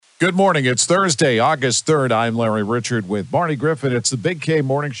Good morning. It's Thursday, August 3rd. I'm Larry Richert with Marty Griffin. It's the Big K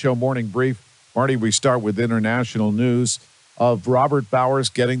Morning Show Morning Brief. Marty, we start with international news of Robert Bowers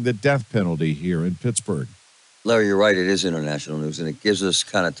getting the death penalty here in Pittsburgh. Larry, you're right. It is international news, and it gives us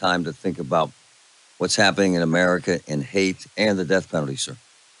kind of time to think about what's happening in America in hate and the death penalty, sir.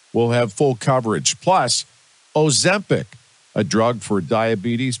 We'll have full coverage. Plus, Ozempic, a drug for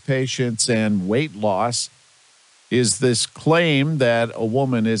diabetes patients and weight loss. Is this claim that a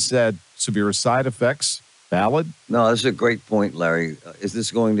woman has had severe side effects valid? No, this is a great point, Larry. Is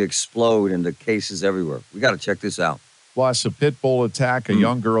this going to explode into cases everywhere? We got to check this out. Plus, a pit bull attack. A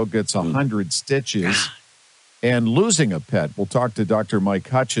young girl gets 100 stitches. And losing a pet. We'll talk to Dr. Mike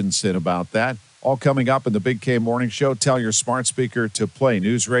Hutchinson about that. All coming up in the Big K Morning Show. Tell your smart speaker to play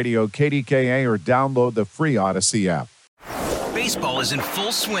News Radio KDKA or download the free Odyssey app. Baseball is in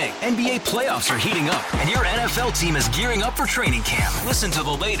full swing. NBA playoffs are heating up, and your NFL team is gearing up for training camp. Listen to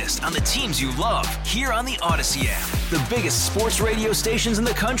the latest on the teams you love here on the Odyssey app. The biggest sports radio stations in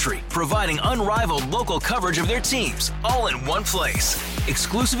the country, providing unrivaled local coverage of their teams, all in one place.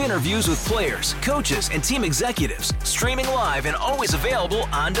 Exclusive interviews with players, coaches, and team executives, streaming live and always available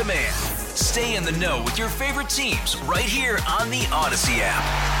on demand. Stay in the know with your favorite teams right here on the Odyssey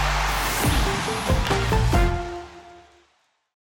app.